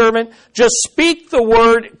my servant. Just speak the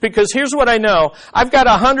word, because here's what I know. I've got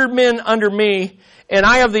 100 men under me, and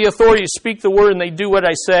I have the authority to speak the word, and they do what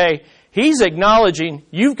I say. He's acknowledging,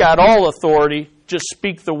 you've got all authority. Just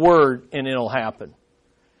speak the word, and it'll happen.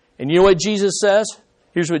 And you know what Jesus says?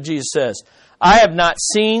 Here's what Jesus says. I have not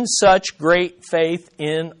seen such great faith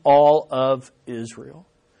in all of Israel.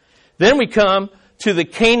 Then we come to the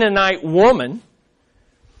Canaanite woman,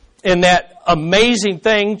 and that amazing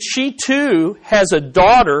thing. She too has a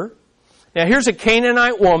daughter. Now here's a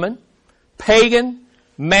Canaanite woman, pagan,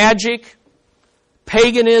 magic,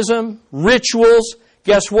 paganism, rituals.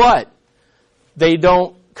 Guess what? They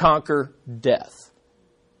don't conquer death.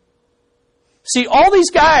 See, all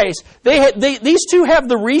these guys, these two have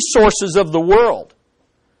the resources of the world.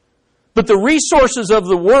 But the resources of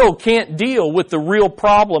the world can't deal with the real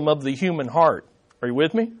problem of the human heart. Are you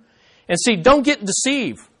with me? And see, don't get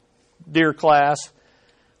deceived, dear class.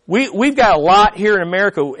 We've got a lot here in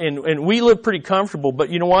America, and we live pretty comfortable. But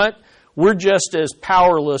you know what? We're just as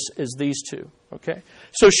powerless as these two. Okay?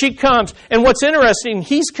 So she comes, and what's interesting,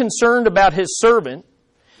 he's concerned about his servant.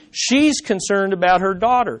 She's concerned about her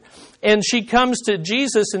daughter. And she comes to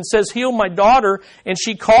Jesus and says, heal my daughter. And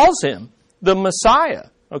she calls him the Messiah.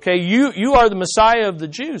 Okay, you are the Messiah of the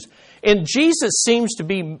Jews. And Jesus seems to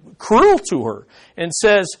be cruel to her and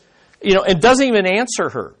says, and doesn't even answer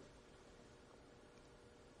her.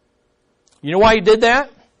 You know why he did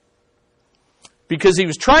that? Because he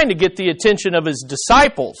was trying to get the attention of his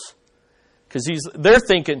disciples. Because they're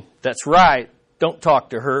thinking, that's right, don't talk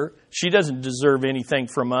to her. She doesn't deserve anything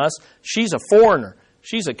from us. She's a foreigner.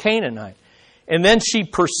 She's a Canaanite. And then she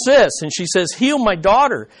persists and she says, heal my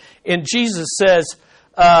daughter. And Jesus says,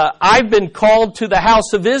 I've been called to the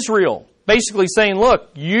house of Israel. Basically saying,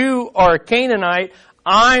 look, you are a Canaanite.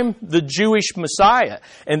 I'm the Jewish Messiah.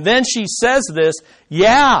 And then she says this,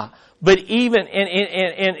 yeah, but even,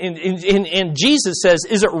 and Jesus says,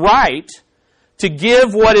 is it right to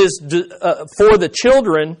give what is for the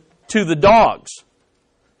children to the dogs?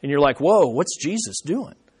 And you're like, whoa, what's Jesus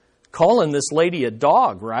doing? Calling this lady a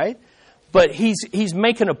dog, right? But he's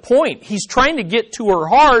making a point. He's trying to get to her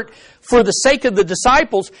heart for the sake of the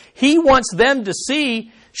disciples. He wants them to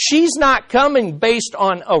see she's not coming based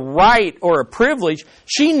on a right or a privilege.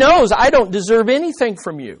 She knows I don't deserve anything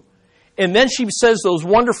from you. And then she says those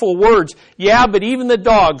wonderful words, yeah, but even the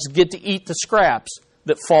dogs get to eat the scraps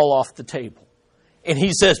that fall off the table. And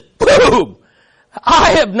he says, boom!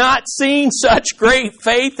 I have not seen such great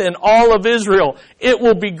faith in all of Israel. It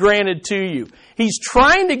will be granted to you. He's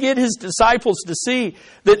trying to get his disciples to see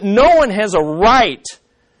that no one has a right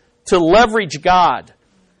to leverage God.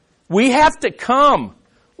 We have to come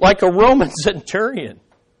like a Roman centurion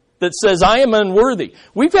that says, I am unworthy.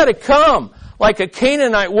 We've got to come like a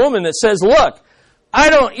Canaanite woman that says, look, I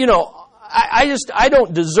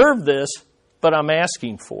don't deserve this, but I'm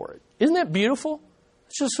asking for it. Isn't that beautiful?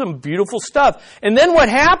 It's just some beautiful stuff. And then what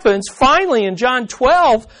happens, finally, in John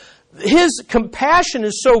 12, his compassion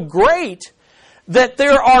is so great that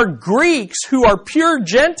there are Greeks who are pure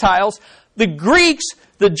Gentiles. The Greeks,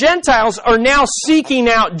 the Gentiles, are now seeking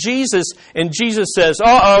out Jesus. And Jesus says,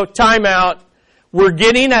 time out. We're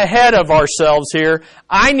getting ahead of ourselves here.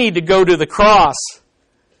 I need to go to the cross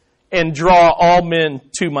and draw all men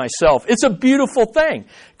to myself. It's a beautiful thing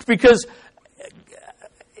because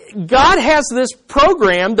God has this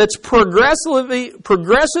program that's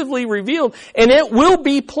progressively revealed, and it will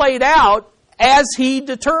be played out as He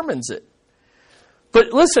determines it.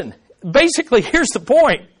 But listen, basically, here's the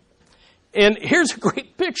point. And here's a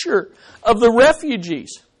great picture of the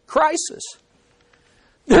refugees' crisis.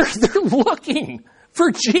 They're looking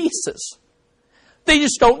for Jesus. They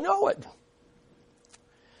just don't know it.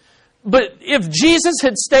 But if Jesus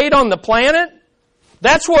had stayed on the planet,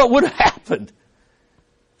 that's what would have happened.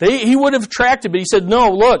 He would have tracked it, but He said,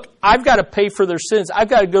 no, look, I've got to pay for their sins. I've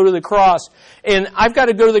got to go to the cross. And I've got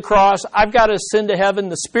to go to the cross. I've got to ascend to heaven.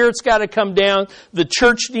 The Spirit's got to come down. The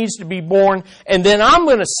church needs to be born. And then I'm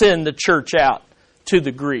going to send the church out to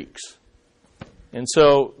the Greeks. And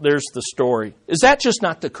so there's the story. Is that just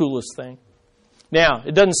not the coolest thing? Now,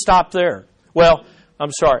 it doesn't stop there. Well,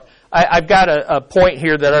 I'm sorry. I've got a point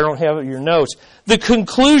here that I don't have in your notes. The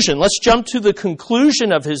conclusion. Let's jump to the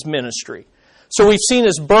conclusion of His ministry. So we've seen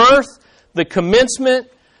His birth, the commencement,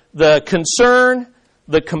 the concern,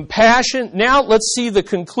 the compassion. Now let's see the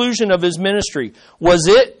conclusion of His ministry. Was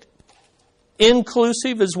it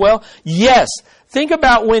inclusive as well? Yes. Think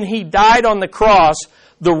about when He died on the cross.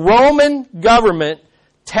 The Roman government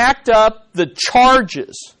tacked up the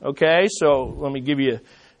charges. Okay, so let me give you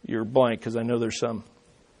your blank because I know there's some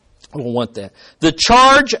who will want that. The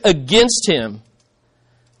charge against Him,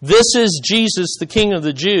 this is Jesus, the King of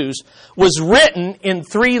the Jews, was written in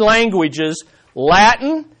 3 languages,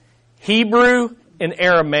 Latin, Hebrew, and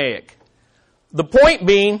Aramaic. The point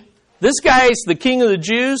being, this guy is the King of the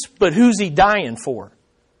Jews, but who's He dying for?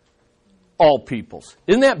 All peoples.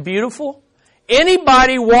 Isn't that beautiful?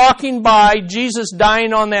 Anybody walking by Jesus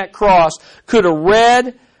dying on that cross could have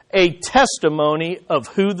read a testimony of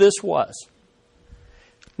who this was.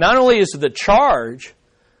 Not only is the charge,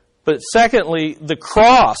 but secondly, the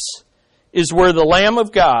cross is where the Lamb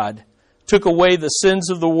of God took away the sins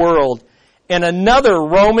of the world. And another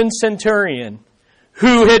Roman centurion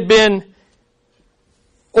who had been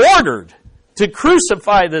ordered to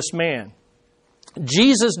crucify this man.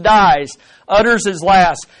 Jesus dies, utters His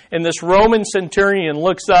last, and this Roman centurion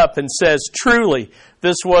looks up and says, truly,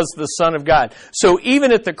 this was the Son of God. So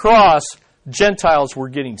even at the cross, Gentiles were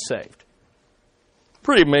getting saved.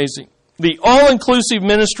 Pretty amazing. The all-inclusive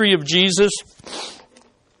ministry of Jesus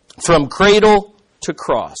from cradle to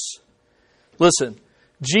cross. Listen,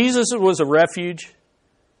 Jesus was a refuge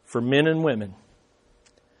for men and women,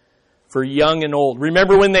 for young and old.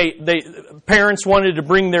 Remember when parents wanted to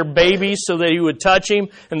bring their babies so that He would touch him,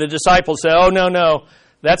 and the disciples said, oh, no,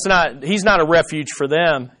 He's not a refuge for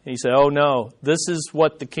them. And He said, oh, no, this is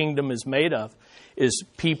what the kingdom is made of, is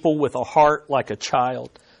people with a heart like a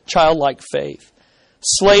child, childlike faith.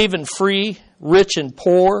 Slave and free, rich and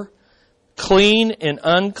poor, clean and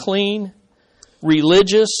unclean,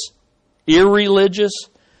 religious, irreligious,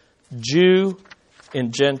 Jew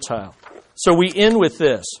and Gentile. So we end with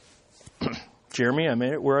this. Jeremy, I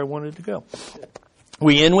made it where I wanted to go.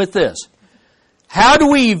 We end with this. How do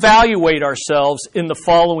we evaluate ourselves in the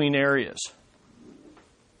following areas?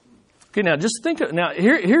 Okay, now just think.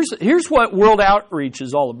 Here's what World Outreach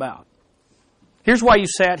is all about. Here's why you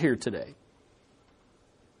sat here today.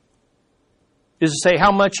 Is to say,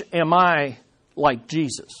 how much am I like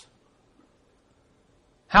Jesus?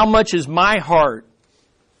 How much is my heart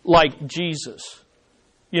like Jesus?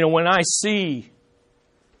 You know, when I see,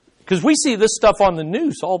 because we see this stuff on the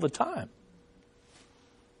news all the time.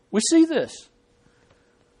 We see this.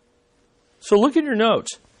 So look at your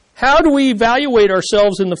notes. How do we evaluate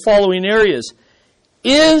ourselves in the following areas?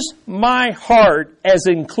 Is my heart as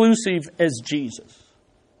inclusive as Jesus?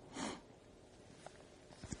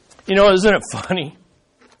 You know, isn't it funny?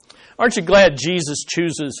 Aren't you glad Jesus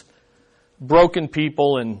chooses broken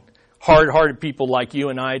people and hard-hearted people like you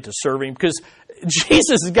and I to serve Him? Because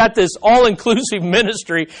Jesus has got this all-inclusive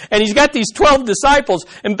ministry, and He's got these 12 disciples,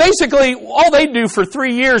 and basically all they do for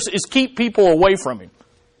 3 years is keep people away from Him.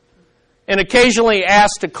 And occasionally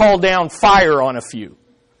ask to call down fire on a few.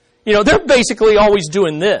 You know, they're basically always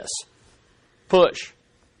doing this. Push.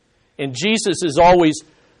 And Jesus is always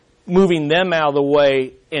moving them out of the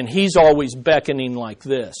way, and He's always beckoning like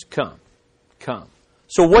this, come, come.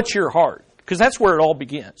 So what's your heart? Because that's where it all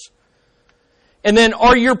begins. And then,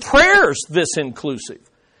 are your prayers this inclusive?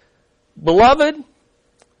 Beloved,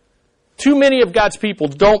 too many of God's people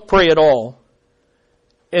don't pray at all.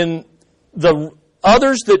 And the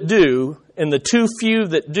others that do, and the too few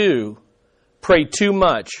that do, pray too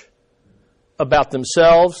much about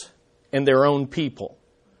themselves and their own people.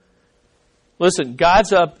 Listen,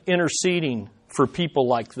 God's up interceding for people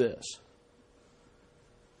like this.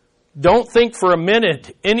 Don't think for a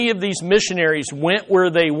minute any of these missionaries went where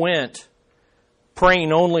they went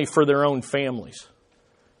praying only for their own families.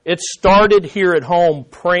 It started here at home,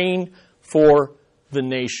 praying for the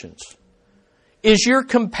nations. Is your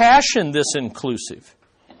compassion this inclusive?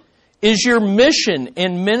 Is your mission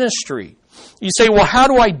and ministry? You say, well, how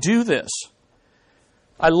do I do this?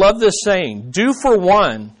 I love this saying, do for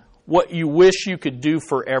one what you wish you could do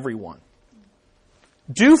for everyone.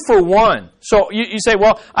 Do for one. So you say,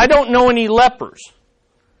 well, I don't know any lepers.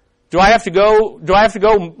 Do I have to go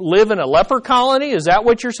live in a leper colony? Is that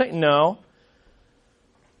what you're saying? No.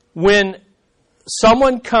 When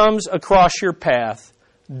someone comes across your path,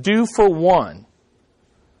 do for one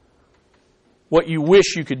what you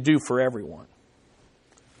wish you could do for everyone.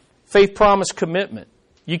 Faith, promise, commitment.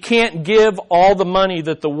 You can't give all the money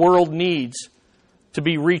that the world needs to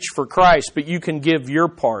be reached for Christ, but you can give your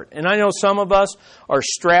part. And I know some of us are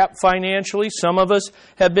strapped financially. Some of us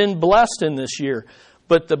have been blessed in this year.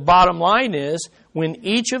 But the bottom line is, when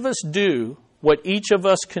each of us do what each of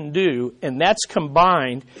us can do, and that's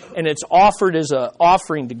combined, and it's offered as an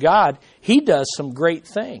offering to God, He does some great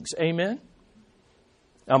things. Amen?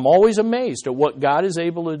 I'm always amazed at what God is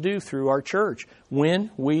able to do through our church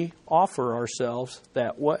when we offer ourselves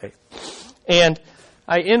that way. And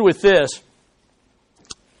I end with this.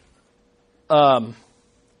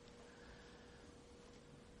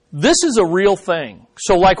 This is a real thing.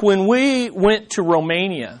 So like when we went to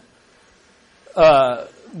Romania,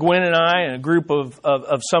 Gwen and I and a group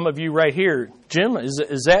of some of you right here, Jim,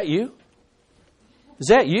 is that you? Is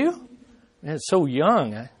that you? Man, it's so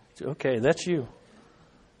young. Okay, that's you.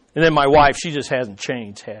 And then my wife, she just hasn't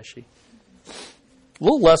changed, has she? A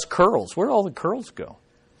little less curls. Where'd all the curls go?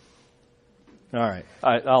 All right,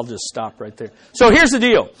 I'll just stop right there. So here's the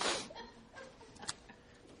deal.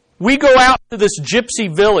 We go out to this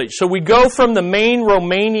gypsy village. So we go from the main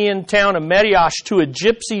Romanian town of Mediaș to a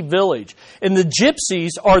gypsy village. And the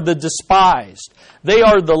gypsies are the despised. They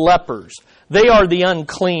are the lepers. They are the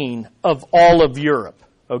unclean of all of Europe.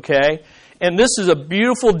 Okay? And this is a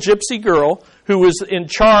beautiful gypsy girl who was in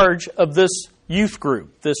charge of this youth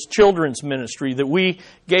group, this children's ministry that we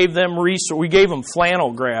gave them we gave them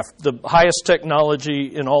flannel graph, the highest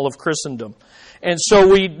technology in all of Christendom. And so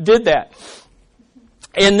we did that.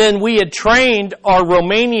 And then we had trained our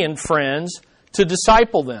Romanian friends to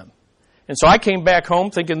disciple them. And so I came back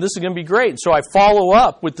home thinking this is going to be great. So I follow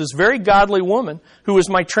up with this very godly woman who was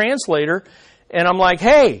my translator. And I'm like,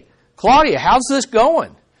 hey, Claudia, how's this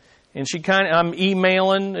going? And I'm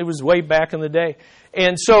emailing. It was way back in the day.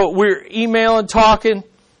 And so we're emailing, talking,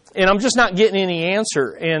 and I'm just not getting any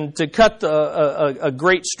answer. And to cut a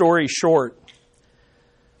great story short,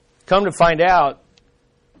 come to find out,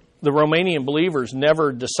 the Romanian believers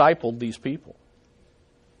never discipled these people.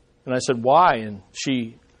 And I said, why? And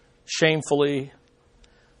she shamefully,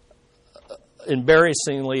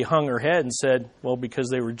 embarrassingly hung her head and said, well, because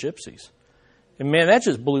they were gypsies. And man, that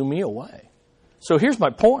just blew me away. So here's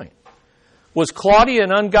my point. Was Claudia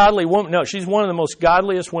an ungodly woman? No, she's one of the most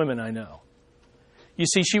godliest women I know. You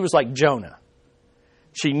see, she was like Jonah.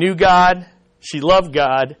 She knew God, she loved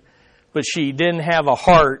God, but she didn't have a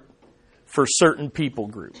heart for certain people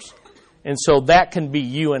groups. And so that can be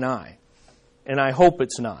you and I. And I hope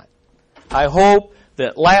it's not. I hope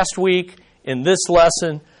that last week in this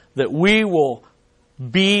lesson that we will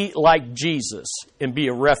be like Jesus and be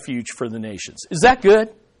a refuge for the nations. Is that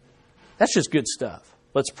good? That's just good stuff.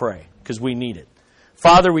 Let's pray because we need it.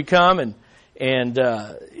 Father, we come and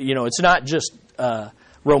it's not just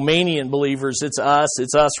Romanian believers. It's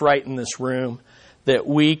us right in this room that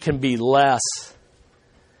we can be less.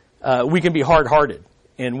 We can be hard-hearted,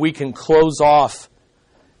 and we can close off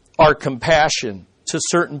our compassion to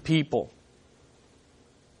certain people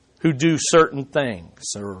who do certain things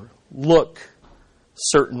or look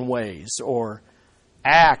certain ways or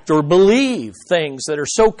act or believe things that are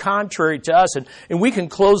so contrary to us. And we can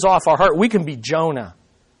close off our heart. We can be Jonah.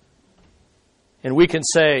 And we can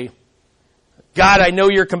say, God, I know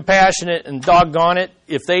you're compassionate, and doggone it,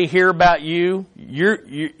 if they hear about you, you're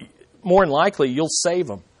more than likely you'll save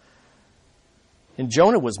them. And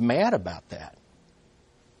Jonah was mad about that.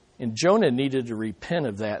 And Jonah needed to repent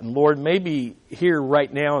of that. And Lord, maybe here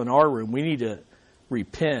right now in our room, we need to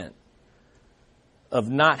repent of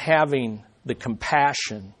not having the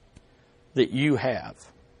compassion that you have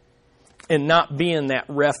and not being that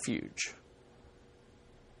refuge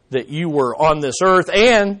that you were on this earth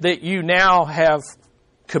and that you now have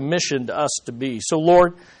commissioned us to be. So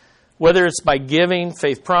Lord, whether it's by giving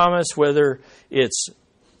Faith Promise, whether it's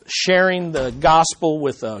sharing the gospel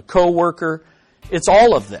with a coworker, it's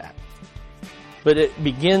all of that. But it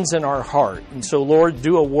begins in our heart. And so, Lord,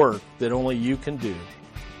 do a work that only you can do.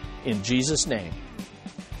 In Jesus' name,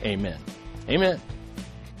 amen. Amen.